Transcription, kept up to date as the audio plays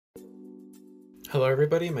Hello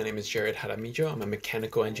everybody, my name is Jared Haramijo. I'm a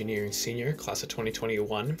mechanical engineering senior, class of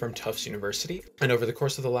 2021 from Tufts University. And over the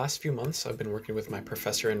course of the last few months, I've been working with my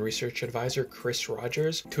professor and research advisor, Chris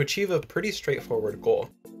Rogers, to achieve a pretty straightforward goal.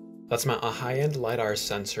 Let's mount a high-end Lidar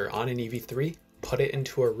sensor on an EV3, put it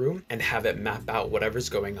into a room, and have it map out whatever's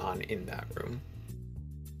going on in that room.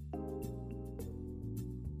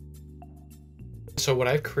 So what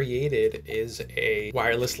I've created is a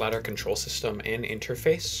wireless LiDAR control system and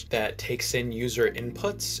interface that takes in user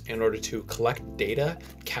inputs in order to collect data,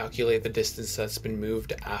 calculate the distance that's been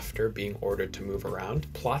moved after being ordered to move around,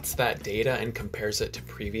 plots that data and compares it to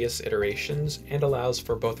previous iterations, and allows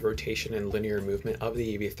for both rotation and linear movement of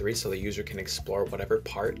the EV3 so the user can explore whatever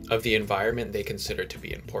part of the environment they consider to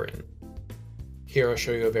be important. Here I'll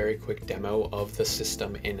show you a very quick demo of the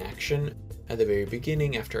system in action. At the very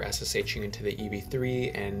beginning, after SSHing into the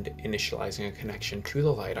EV3 and initializing a connection to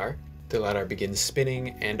the LiDAR begins spinning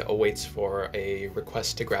and awaits for a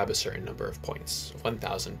request to grab a certain number of points,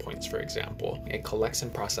 1000 points for example. It collects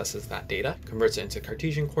and processes that data, converts it into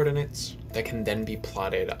Cartesian coordinates that can then be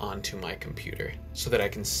plotted onto my computer so that I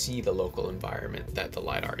can see the local environment that the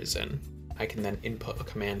LiDAR is in. I can then input a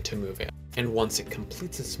command to move it. And once it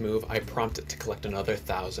completes its move, I prompt it to collect another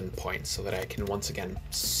 1000 points so that I can once again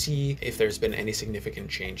see if there's been any significant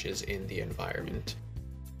changes in the environment.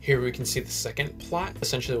 Here we can see the second plot.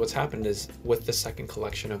 Essentially what's happened is with the second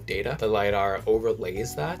collection of data, the LiDAR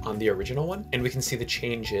overlays that on the original one, and we can see the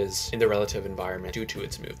changes in the relative environment due to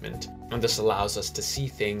its movement. And this allows us to see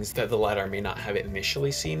things that the LiDAR may not have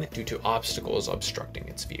initially seen due to obstacles obstructing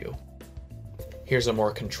its view. Here's a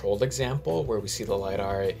more controlled example where we see the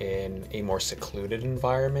LiDAR in a more secluded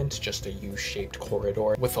environment, just a U-shaped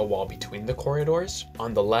corridor with a wall between the corridors.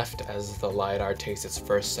 On the left, as the LiDAR takes its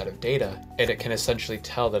first set of data, it can essentially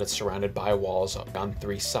tell that it's surrounded by walls on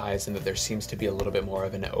 3 sides and that there seems to be a little bit more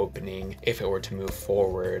of an opening if it were to move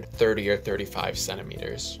forward 30 or 35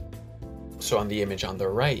 centimeters. So on the image on the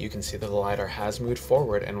right, you can see that the LiDAR has moved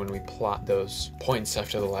forward, and when we plot those points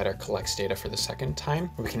after the LiDAR collects data for the second time,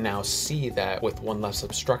 we can now see that with one less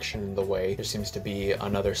obstruction in the way, there seems to be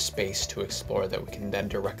another space to explore that we can then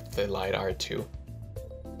direct the LiDAR to.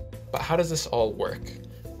 But how does this all work?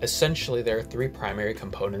 Essentially, there are 3 primary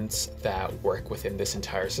components that work within this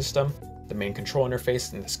entire system. The main control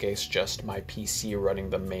interface, in this case just my PC running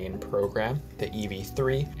the main program, the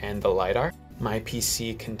EV3, and the LiDAR. My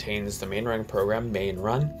PC contains the MainRun program,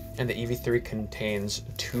 MainRun, and the EV3 contains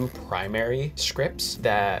 2 primary scripts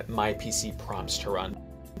that my PC prompts to run.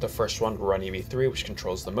 The first one, run EV3, which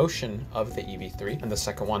controls the motion of the EV3, and the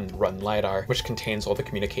second one, run LiDAR, which contains all the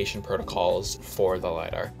communication protocols for the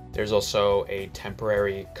LiDAR. There's also a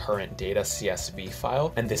temporary current data CSV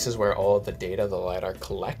file, and this is where all of the data the LiDAR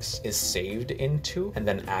collects is saved into and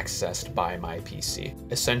then accessed by my PC.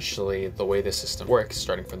 Essentially, the way the system works,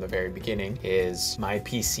 starting from the very beginning, is my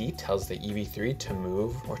PC tells the EV3 to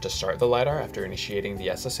move or to start the LiDAR after initiating the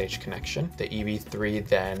SSH connection. The EV3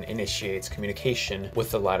 then initiates communication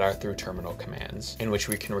with the LiDAR through terminal commands, in which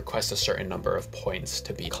we can request a certain number of points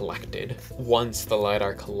to be collected. Once the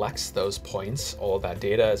LiDAR collects those points, all of that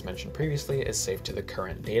data, as mentioned previously, is saved to the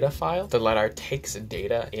current data file. The LiDAR takes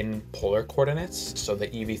data in polar coordinates, so the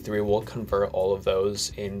EV3 will convert all of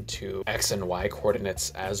those into X and Y coordinates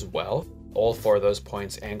as well. All 4 of those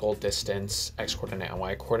points, angle, distance, X coordinate, and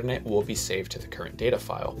Y coordinate, will be saved to the current data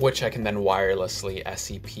file, which I can then wirelessly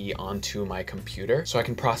SEP onto my computer so I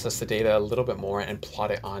can process the data a little bit more and plot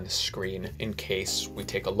it on screen in case we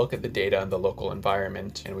take a look at the data in the local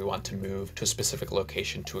environment and we want to move to a specific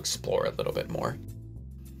location to explore a little bit more.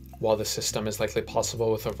 While the system is likely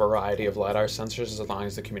possible with a variety of LiDAR sensors as long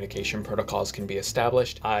as the communication protocols can be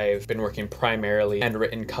established, I've been working primarily and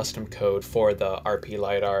written custom code for the RP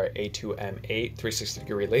LiDAR A2M8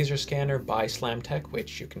 360-degree laser scanner by Slamtech,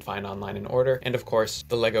 which you can find online in order. And of course,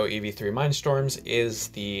 the LEGO EV3 Mindstorms is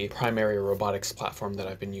the primary robotics platform that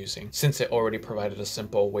I've been using, since it already provided a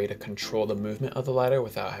simple way to control the movement of the LiDAR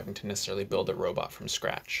without having to necessarily build a robot from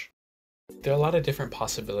scratch. There are a lot of different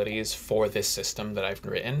possibilities for this system that I've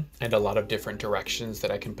written and a lot of different directions that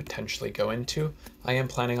I can potentially go into. I am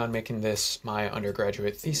planning on making this my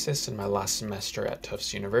undergraduate thesis in my last semester at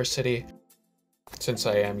Tufts University. Since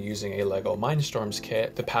I am using a LEGO Mindstorms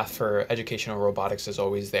kit, the path for educational robotics is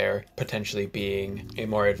always there, potentially being a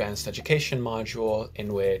more advanced education module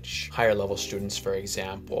in which higher level students, for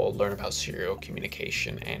example, learn about serial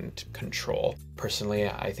communication and control. Personally,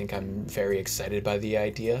 I think I'm very excited by the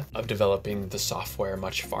idea of developing the software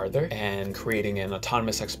much farther and creating an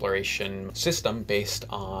autonomous exploration system based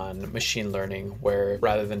on machine learning, where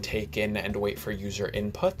rather than take in and wait for user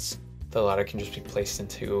inputs, The lidar can just be placed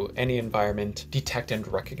into any environment, detect and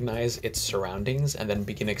recognize its surroundings, and then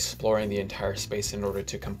begin exploring the entire space in order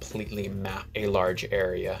to completely map a large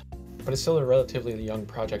area. But it's still a relatively young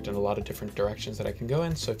project and a lot of different directions that I can go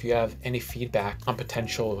in. So if you have any feedback on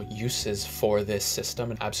potential uses for this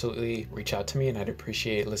system, absolutely reach out to me, and I'd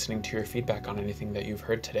appreciate listening to your feedback on anything that you've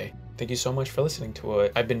heard today. Thank you so much for listening to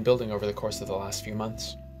what I've been building over the course of the last few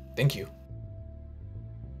months. Thank you.